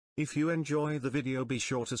If you enjoy the video, be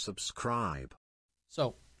sure to subscribe.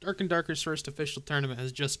 So, Dark and Darker's first official tournament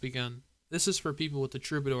has just begun. This is for people with the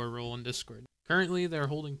Troubadour role in Discord. Currently, they are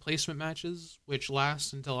holding placement matches, which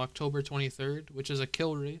last until October 23rd, which is a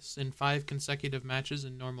kill race in 5 consecutive matches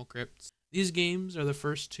in normal crypts. These games are the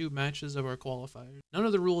first 2 matches of our qualifiers. None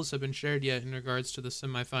of the rules have been shared yet in regards to the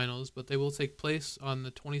semifinals, but they will take place on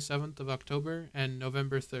the 27th of October and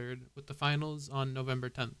November 3rd, with the finals on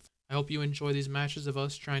November 10th. I hope you enjoy these matches of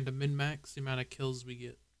us trying to min-max the amount of kills we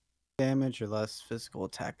get. Damage or less physical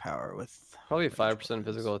attack power with... Probably 5%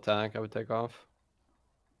 physical attack I would take off.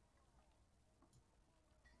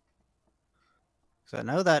 So I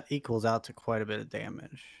know that equals out to quite a bit of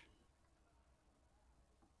damage.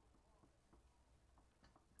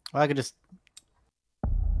 Well, I could just...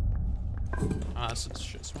 Ah, this is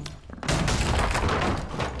shit swing.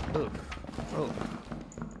 Oh. Oh.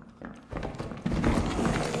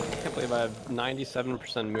 I can't believe I have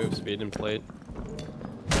 97% move speed in plate.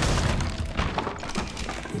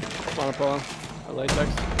 Come on, Apollo. Or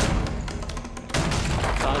Latex.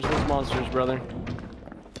 Dodge those monsters, brother.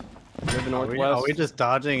 Moving northwest. Are we just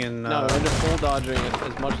dodging and... No, we're just full dodging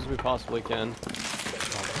as much as we possibly can.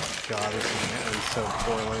 Oh god, this is going so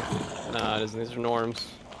poorly. Nah, it isn't. These are norms.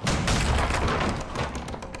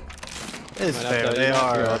 It's fair, they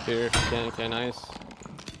are... Up here if you can. Okay, nice.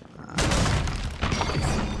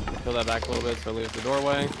 Peel that back a little bit so it leaves the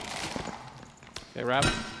doorway. Okay, wrap.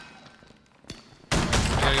 I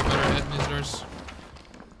gotta get better at hitting these doors.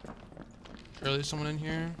 Surely there's someone in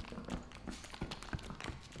here.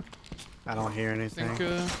 I don't hear I anything.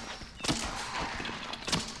 think,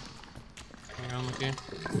 hang on, Lucky.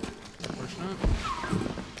 Unfortunate.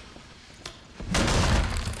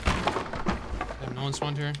 Damn, no one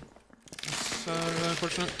spawned here. That's, really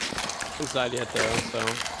unfortunate. Inside yet though, so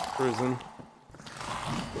cruising.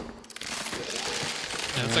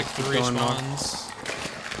 Yeah, it's like 3 spawns.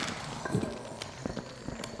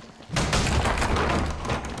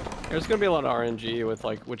 There's gonna be a lot of RNG with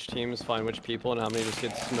like which teams find which people and how many just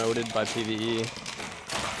get smoted by PvE.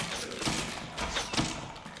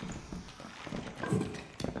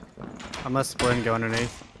 I must split and go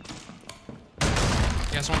underneath.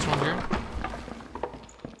 Yeah, someone spawned here.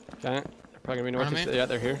 Okay, they're probably gonna be north. Front of me? Yeah,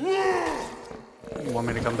 they're here. You want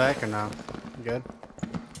me to come back or no? You good?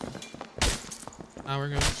 Ah, we're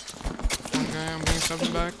good. Okay, I'm getting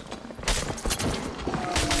something back.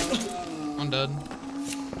 I'm dead.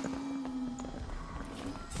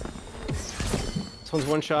 This one's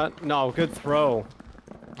one shot. No, good throw.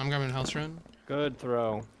 I'm grabbing a health shred. Good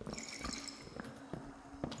throw.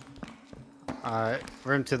 Alright,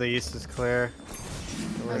 room to the east is clear.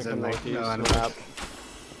 We're As gonna in, come like, northeast no, and wrap.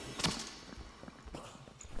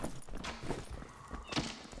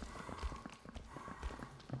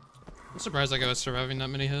 I'm surprised like I was surviving that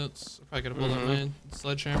many hits. If I could have pulled out my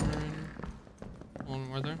sledgehammer and one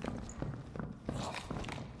more there.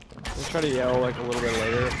 We'll try to yell like a little bit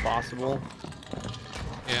later if possible.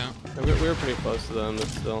 Yeah. We were pretty close to them, but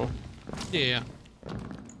still. Yeah.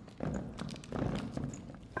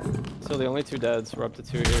 Still the only 2 deads. We're up to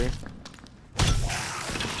 2 here.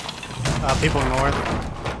 People north.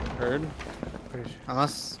 Heard. Pretty sure.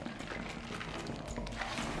 Unless...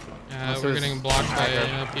 Yeah, we're getting blocked by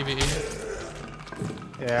PvE.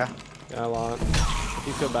 Yeah. Yeah, a lot. If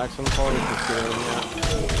you go back some forward, you can see them,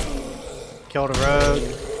 yeah. Killed a rogue.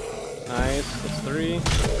 Nice. That's 3.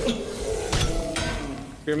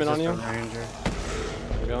 Spearman on you. Ranger.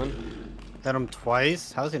 We're going. Hit him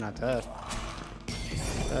twice? How is he not dead?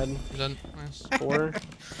 Dead. He's done. Nice. 4.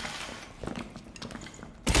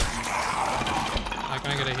 Can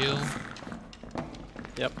I get a heal?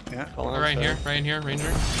 Yep. Yeah. Right in here, Ranger.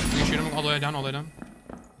 You can shoot him all the way down,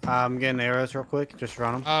 I'm getting arrows real quick. Just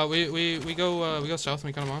run him. We go south and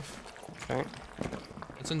we cut him off. Okay.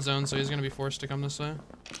 It's in zone, so he's gonna be forced to come this way.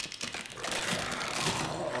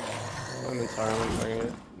 I'm entirely bringing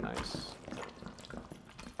it. Nice.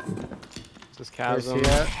 This is Where's chasm. he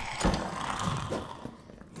at?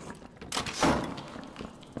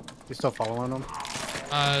 You still following him?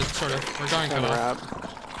 Sort of. We're going cut off. Wrap.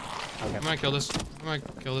 Okay. I'm gonna kill this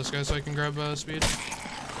guy so I can grab speed.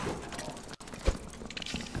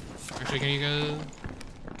 Actually, can you go?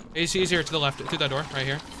 He's here to the left, through that door, right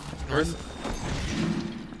here. North.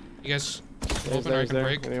 You guys open or I can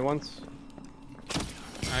break. Give me once.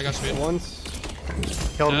 Alright, I got speed. Once.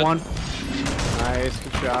 Killed Dead. one. Nice.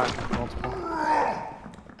 Good shot. Multiple.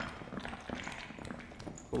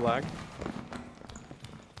 Cool lag.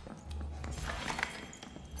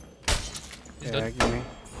 He's Yeah, dead. give me.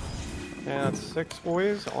 Yeah, that's 6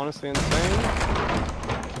 boys. Honestly insane.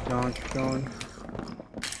 Keep going, keep going.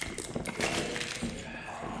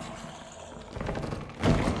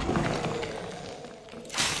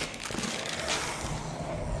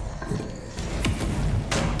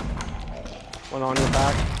 One on your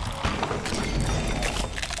back.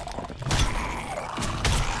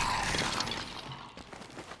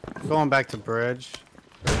 Going back to bridge.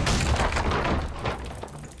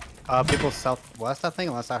 People southwest, I think,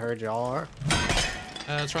 unless I heard y'all are.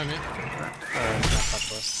 That's right, mate. Not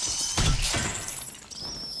southwest.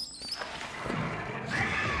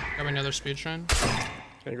 Grab another speed shrine.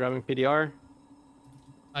 Gonna grabbing PDR.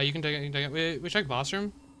 You can take it. You can take it. We check boss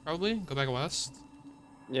room. Probably. Go back west.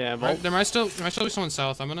 Yeah, Right, there might still be someone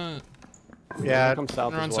south. I'm gonna Yeah, come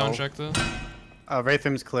south run as well. sound check though.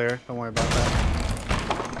 Wraithim's clear. Don't worry about that.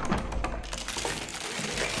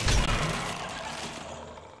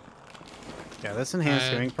 Yeah, this enhanced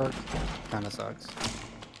hearing perk kind of sucks.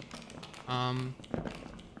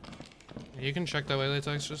 You can check that way,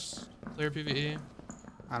 Latex. Just clear PvE.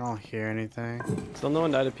 I don't hear anything. Still no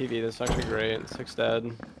one died at PV. This is actually great. 6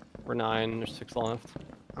 dead. We're 9. There's 6 left.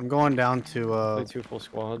 I'm going down to Play 2 full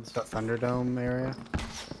squads. the Thunderdome area.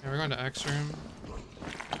 Yeah, we're going to X room.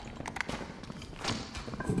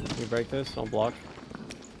 Can we break this? I'll block.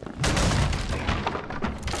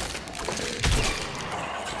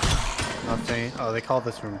 Nothing. Oh, they call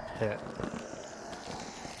this room pit.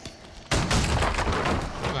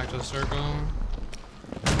 Go back to the circle.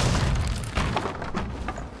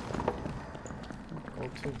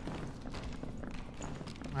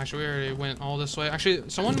 Actually, we already went all this way. Actually,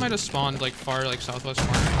 someone might have spawned like far, like southwest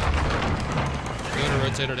corner. They would have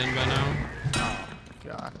rotated in by now. Oh,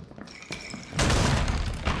 God.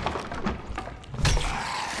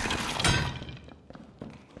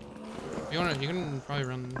 If you wanna, you can probably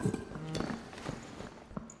run.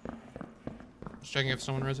 Just checking if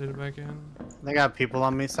someone rotated back in. They got people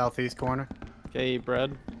on me, southeast corner. Okay,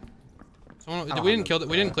 bread. Someone, don't we didn't have kill. no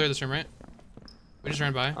We didn't bread. clear this room, right? We just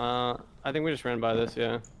ran by. I think we just ran by this,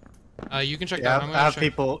 yeah. You can check Yeah, that. I'm I gonna have check.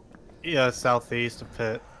 people. Yeah, southeast of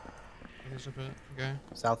pit. There's a bit. Okay.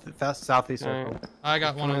 Southeast Alright. circle. I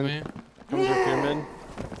got one on me. Come to your pyramid.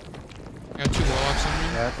 I got 2 warlocks on me.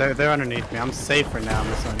 Yeah, they're underneath me. I'm safe for now. I'm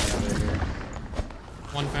just on the other here.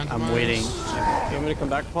 One phantom. I'm waiting. You want me to come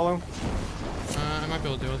back, Apollo? I might be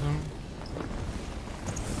able to deal with him.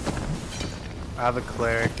 I have a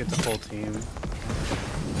cleric. It's a full team.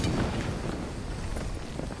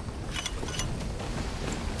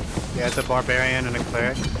 Yeah, it's a barbarian and a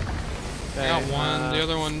cleric. I got one. The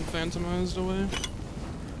other one phantomized away.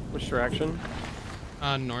 Which direction?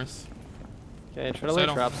 North. Okay, try to So I lay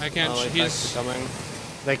don't- traps. I can't- Latex he's- is coming.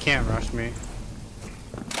 They can't rush me.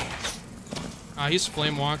 He's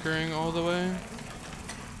flame walkering all the way.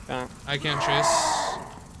 Yeah, I can't chase.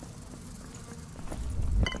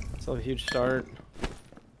 still a huge start.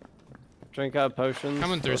 Drink out potions.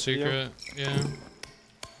 Coming through both of you. secret. Yeah.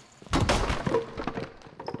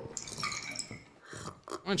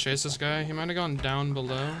 I'm gonna chase this guy. He might have gone down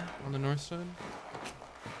below on the north side.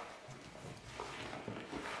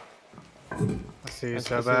 I see you I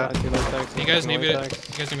so see that. bad. I see Latex. You guys I'm need me to? Latex.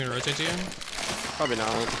 You guys need me to rotate to you? Probably not.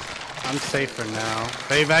 I'm safe for now.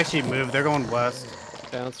 They've actually moved. They're going west.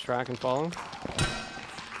 Okay, let's track and follow.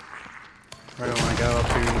 Where do I want to go? Up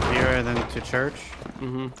to here and then to church.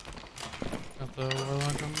 Mm-hmm. Got the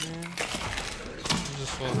warlock on me. I'm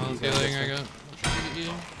just full health healing. I got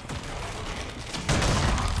PvE.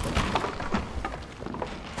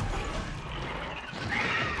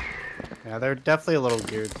 Yeah, they're definitely a little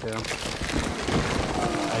geared too. You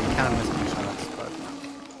kind of missed my shots, but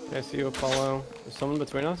Okay, I see you, Apollo. Is someone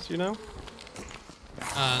between us, you know?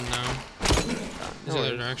 No. This No other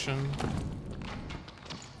worries. direction.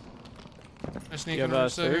 I sneak You have in a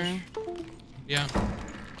over there. surge? Yeah,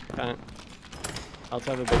 Okay. I'll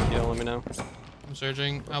have a big deal, let me know. I'm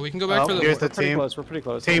surging. We can go back for the. here's the Pretty team. close, we're pretty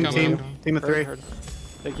close. Team, Coming. team of three. Heard.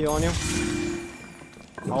 Big heal on you.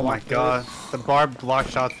 Oh my Block god. this. The barb block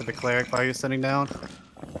shots for the cleric while he was sitting down.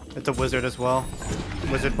 It's a wizard as well.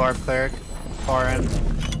 Wizard barb cleric. Far end.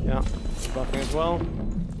 Yeah. Buffing as well.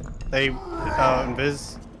 They,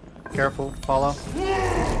 invis. Careful, follow. With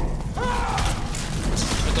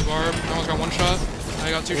the barb. I almost got 1 shot.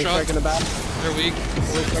 I got 2 Fully shots. strike in the back. They're weak.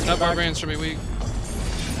 Fully strike in the That back. barbarian should be weak.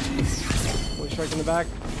 Fully strike in the back.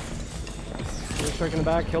 Fully strike in the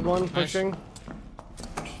back. Killed one. Pushing.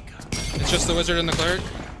 It's just the wizard and the cleric.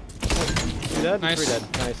 2 dead? Nice. 3 dead.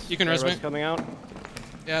 Nice. You can res Arrows me. coming out.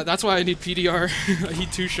 Yeah, that's why I need PDR. He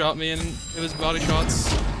 2-shot me and it was body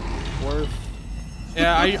shots. Worth.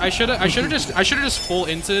 Yeah, I should have just full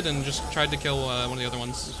inted and just tried to kill one of the other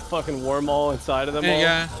ones. Fucking worm all inside of them all.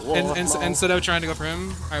 Yeah, Worm and all. instead of trying to go for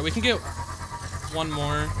him. All right, we can get one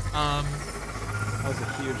more. That was a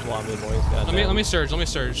huge lobby, boys. Let me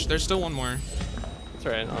surge. There's still one more. That's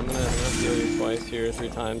alright. I'm gonna heal you twice here, 3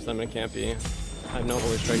 times. I'm gonna camp you. I have no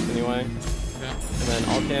holy strikes anyway. Okay. And then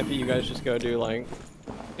I'll camp you. You guys just go do like.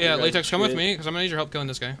 Yeah, guys Latex, come with shoot. me, because I'm gonna need your help killing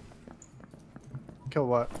this guy. Kill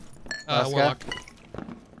what? Last guy? Warlock.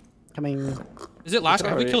 Coming. Is it last guy?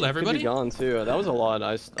 Have we killed Could everybody? be gone too. That was a lot.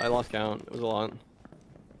 I lost count. It was a lot.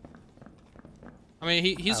 I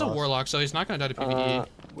mean, he's a warlock, so he's not gonna die to PvE.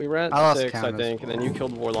 We were at I lost 6, count I as think, and well. then you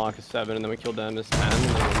killed Warlock as 7, and then we killed them as 10, and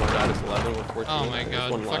then one more died as 11. We're 14. Oh my There's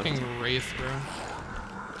god, one left. fucking Wraith,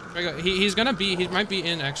 bro. He's gonna be, he might be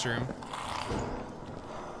in X room.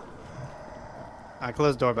 I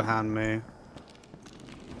closed door behind me.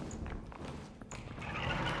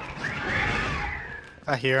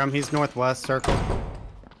 I hear him. He's northwest circle.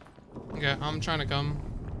 Okay, I'm trying to come.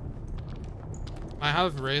 I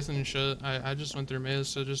have Wraith and shit. I just went through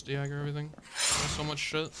maze to just de-aggro everything. There's so much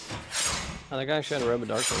shit. Oh, that guy actually had a robe of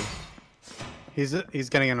darkness. He's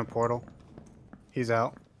getting in a portal. He's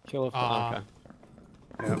out. Kill if Ah.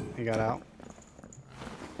 okay. Yep, he got out.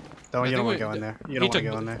 I You think don't want we- to go in there. You he don't want to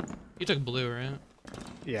took go in there. He took blue, right?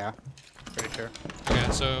 Yeah, pretty sure.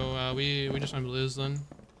 Okay, so we just went blues then.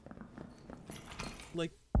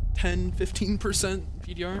 Like 10-15%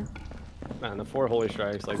 PDR. Man, the 4 holy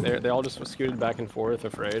strikes, like they all just scooted back and forth,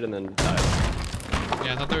 afraid, and then died.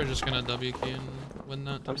 Yeah, I thought they were just gonna W key and win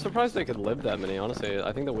that. I'm surprised they could live that many, honestly.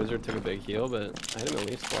 I think the wizard took a big heal, but I hit him at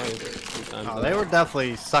least twice. 3 times. Oh, they were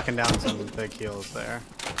definitely sucking down some big heals there.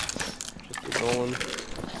 Just keep rolling.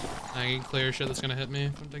 I can clear shit that's gonna hit me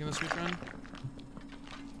if I'm taking this sweet run.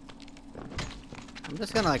 I'm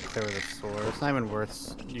just gonna like clear the sword. It's not even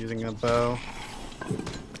worth using a bow.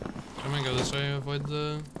 I'm gonna go this way, avoid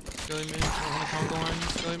the Skelly Mage. I don't wanna conga line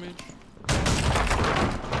Skelly Mage.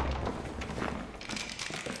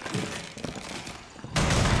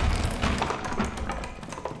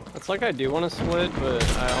 It's like I do want to split, but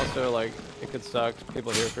I also like it could suck.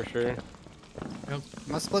 People here for sure. Yep. I'm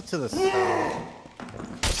gonna split to the south.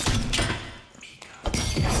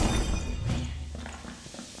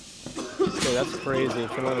 Okay, that's crazy.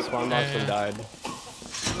 Came out of the spawn box and died.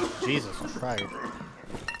 Jesus Christ.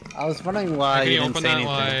 I was wondering why Can you you didn't open say that anything.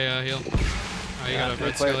 while I heal? Oh, you got a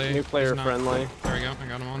red Skelly. New player He's not- friendly. There we go, I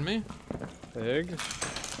got him on me. Big.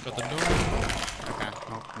 Shut the door. Okay.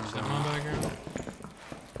 well, I'm Step going. on back here. Going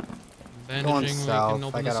Bandaging, we south. can I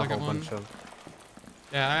open got the a second whole one. bunch of.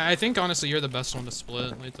 Yeah, I think honestly you're the best one to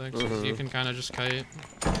split, Latex. 'Cause You can kind of just kite.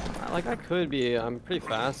 Like I could be. I'm pretty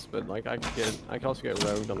fast, but like I could also get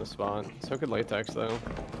rogued on the spot. So could latex though.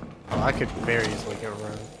 Oh, I could very easily get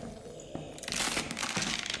rogue.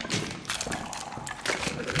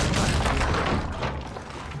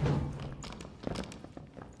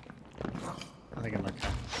 I think I'm okay.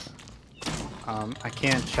 I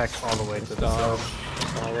can't check all the way to the Stop.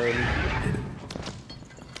 south. Solid.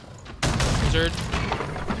 Wizard.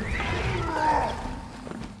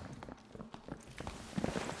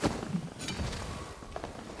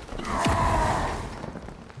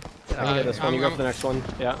 I can get this one. You go for the next one.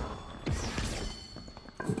 Yeah.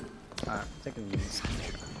 Alright, taking these.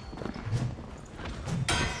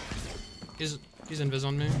 He's invis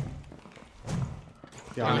on me.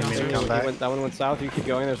 You want me to He come back? That one went south. You keep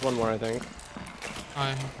going. There's one more, I think.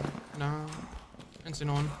 No. Didn't see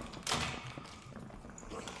no one.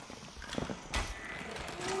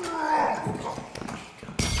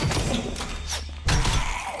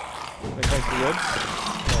 Latex, you good?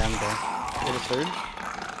 Yeah, I'm good. Get a third.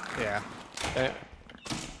 Yeah. Okay.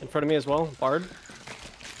 In front of me as well. Bard.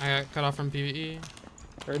 I got cut off from PvE.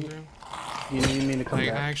 Third. You need me to come I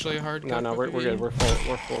back? actually hard No, cut no, for we're PvE. good. We're full.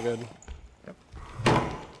 We're full good.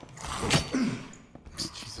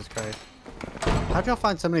 Jesus Christ. How'd y'all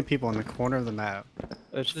find so many people in the corner of the map?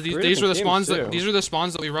 There's These three were the different spawns teams, that too. these were the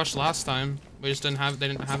spawns that we rushed last time. We just didn't have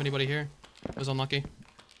anybody here. It was unlucky.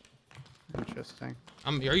 Interesting.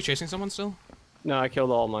 Are you chasing someone still? No, I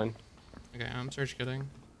killed all mine. Okay, I'm search kidding.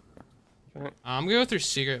 Okay. I'm gonna go through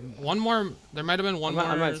secret. One more. There might have been one more.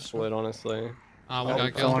 I might split, honestly. One Oh, got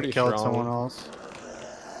killed. Someone pretty killed strong. someone else.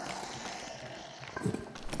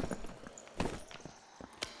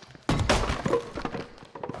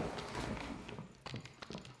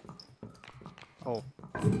 Oh.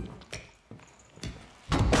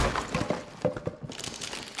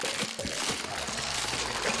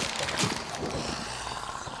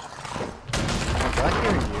 Did I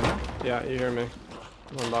hear you? Yeah, you hear me.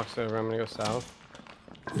 One box over. I'm gonna go south.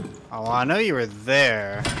 Oh, well, I know you were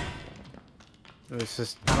there. It was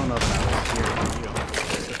just, I don't know if that was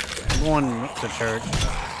you. I'm going to church.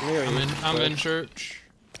 I'm in church.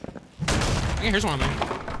 Okay, here's one of them.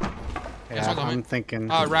 Yeah, someone's on me. I'm thinking.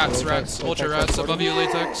 Rats, Latex, ultra latex, rats latex. above you,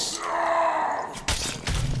 Latex.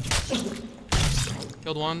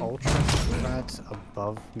 Killed one. Ultra rats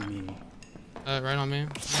above me. Right on me.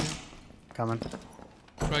 Coming. So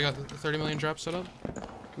I got the 30 million drop set up.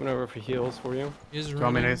 Coming over for heals for you. He's Do you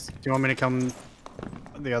want me to come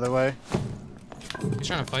the other way? He's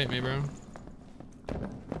trying to fight me, bro.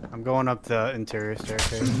 I'm going up the interior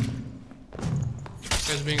staircase. This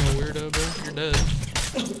guy's being a weirdo, bro. You're dead.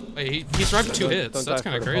 Wait, he survived 2 hits. Don't That's die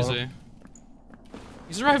kind of for the crazy.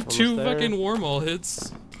 He survived Almost 2 there. fucking warm-all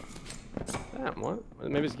hits. Damn, what?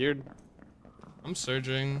 Maybe it's geared. I'm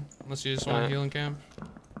surging. Unless you just want to heal in camp.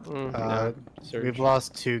 No, surge. We've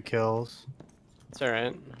lost 2 kills. It's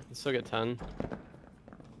alright. Let's still get 10.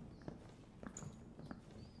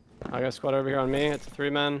 I got a squad over here on me. It's a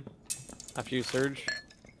 3-man. After you surge.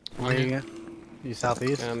 Where you at? You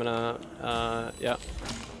southeast? And I'm gonna, yeah.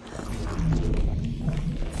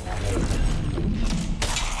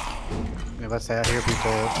 Yeah, let's say I hear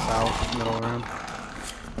people south, middle room.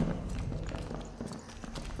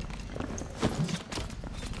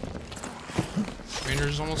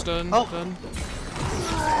 Ranger's almost dead. Oh. Dead.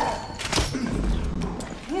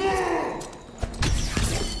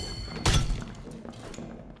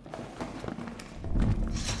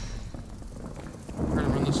 We're gonna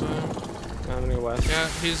run this way. I'm gonna go west. Yeah,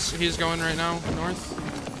 he's going right now, north.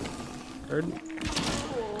 Heard?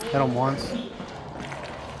 Hit him once.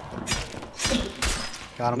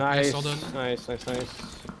 Got him. Nice. all done. Nice.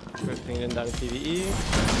 Good thing didn't die to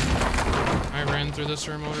PvE. I ran through this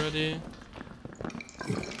room already.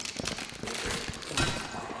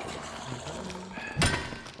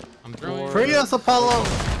 I'm throwing. Free us, Apollo!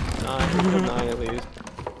 9 at least.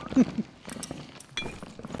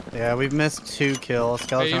 Yeah, we've missed 2 kills.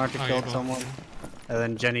 Skeleton Babe. Archer Oh, killed yeah, someone. And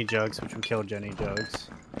then Jenny Jugs, which we killed Jenny Jugs.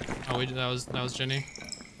 Oh, that was Jenny.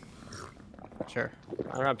 Sure.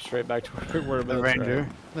 I wrapped straight back to where we were. The Ranger.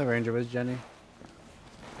 The Ranger was Jenny.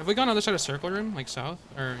 Have we gone on the other side of circle room, like south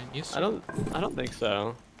or east? I don't think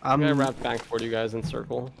so. I'm I'm gonna wrap back toward you guys in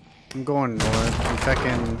circle. I'm going north. I'm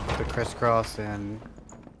checking the crisscross and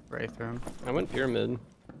Wraith room. I went pyramid.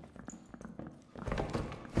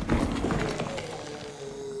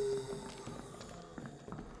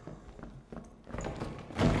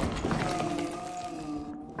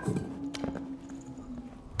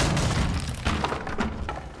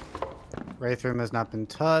 Wraith room has not been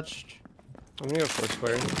touched. I'm gonna go for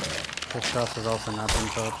square. Crisscross has also not been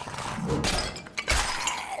touched.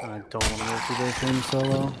 And I don't want to move through Wraith room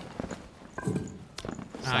solo.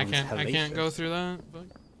 I Sounds can't go hellacious. through that. But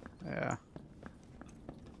Yeah.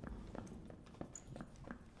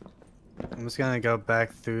 I'm just gonna go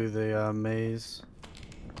back through the maze.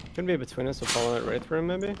 Could be between us. So follow that wraith room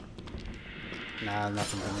maybe. Nah,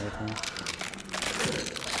 nothing's in Wraith room.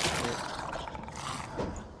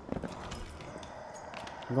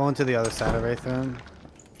 I'm going to the other side of Wraith room.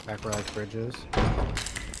 Back where like bridges.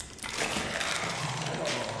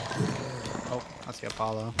 Oh, I see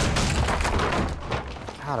Apollo.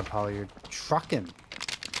 God, Apollo, you're trucking.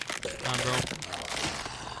 come on, bro.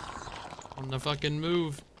 On the fucking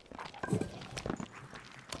move.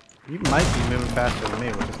 You might be moving faster than me,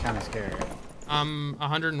 which is kind of scary.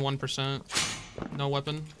 101%. No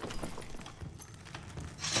weapon.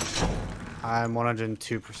 I'm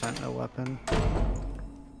 102% no weapon.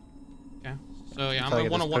 Okay. So yeah, I'm Until I at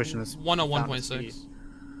get this push in this 101.6.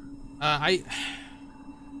 I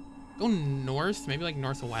go north, maybe like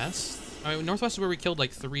northwest. I mean, northwest is where we killed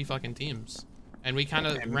like 3 fucking teams, and we kind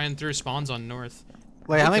of ran through spawns on north.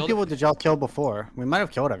 Wait, We how many killed- people did y'all kill before? We might have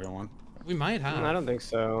killed everyone. We might have. I don't think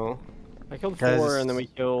so. I killed 'Cause 4 and then we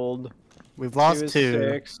killed. We've lost 2 is 2.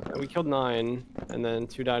 6. And we killed 9 and then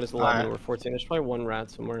 2 died as 11. Alright. We're 14. There's probably 1 rat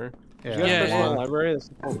somewhere. Yeah, Did you guys Yeah, first in yeah. the library? This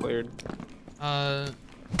is all cleared. I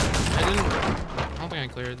don't think I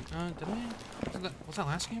cleared. Did I? Was that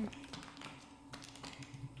last game?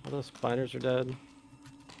 All those spiders are dead.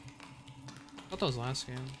 I thought that was last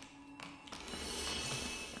game.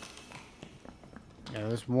 Yeah,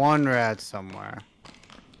 there's 1 rat somewhere.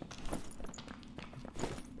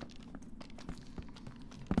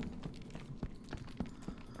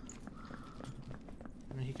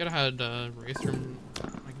 I mean, he could have had Wraith room,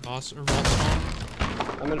 like boss or vault spawn.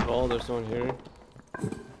 I'm in vault. There's someone here.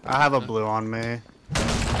 I have a blue on me.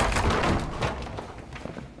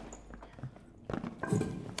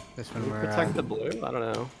 This Can one we we're protect at. the blue? I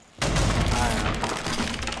don't know.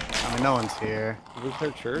 I mean, no one's here. Did we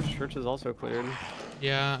clear church? Church is also cleared.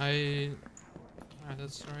 Yeah,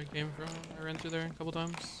 that's where I came from. I ran through there a couple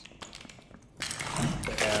times.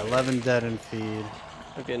 Yeah, 11 dead in feed.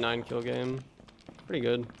 Might be a 9-kill game. Pretty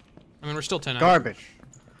good. I mean, we're still 10 out. Garbage.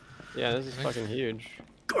 Yeah, this is Thanks. fucking huge.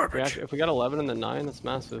 Garbage. If we got 11 and then 9, that's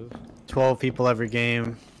massive. 12 people every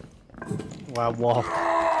game. Wow, wall.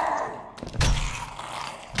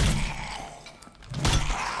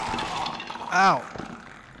 Ow.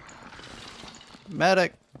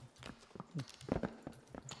 Medic.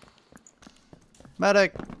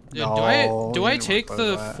 Medic. Dude, No, do I you take weren't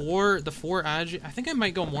the that. four agi? I think I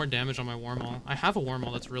might go more damage on my Wormhole. I have a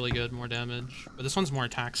Wormhole that's really good, more damage, but this one's more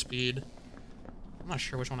attack speed. I'm not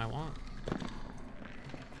sure which one I want.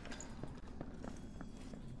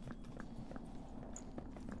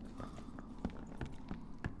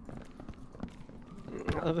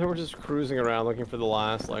 They were just cruising around looking for the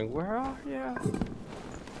last, like, where are you?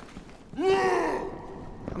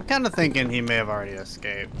 I'm kind of thinking he may have already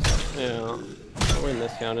escaped. Yeah. I'll win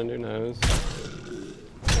this count, and who knows?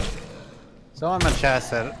 So on my chat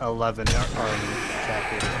said 11 or chat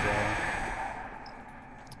feed as well.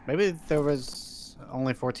 Maybe there was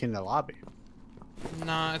only 14 in the lobby.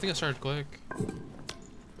 Nah, I think I started quick.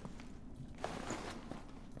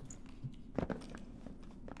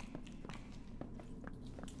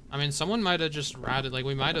 I mean, someone might have just ratted, like,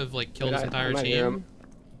 we might have, like, killed his entire might hear team. him.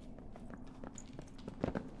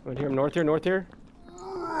 Might hear him north here, north here.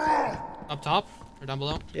 Up top? Or down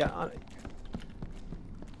below? Yeah.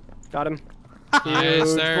 Got him. Nice,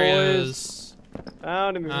 Huge, there he boys. is.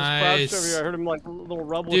 Found him. He was Nice. crouched over here. I heard him like a little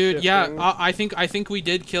rubble Dude, shifting. yeah, I think we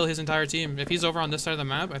did kill his entire team. If he's over on this side of the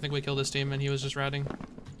map, I think we killed his team and he was just ratting.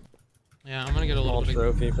 Yeah, I'm gonna get a little Small bit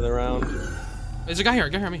of... trophy for the round. There's a guy here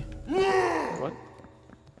on me. What?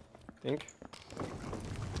 Think?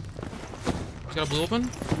 He's got a blue open.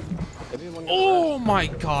 Maybe one Oh my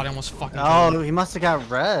god, I almost fucking killed Oh, him. he must have got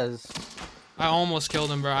res. I almost killed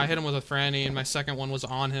him, bro. I hit him with a Franny and my second one was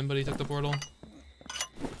on him, but he took the portal.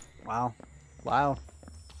 Wow. Wow.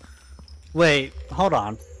 Wait, hold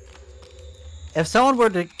on. If someone were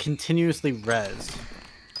to continuously res,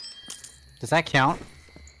 does that count?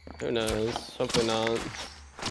 Who knows? Hopefully not.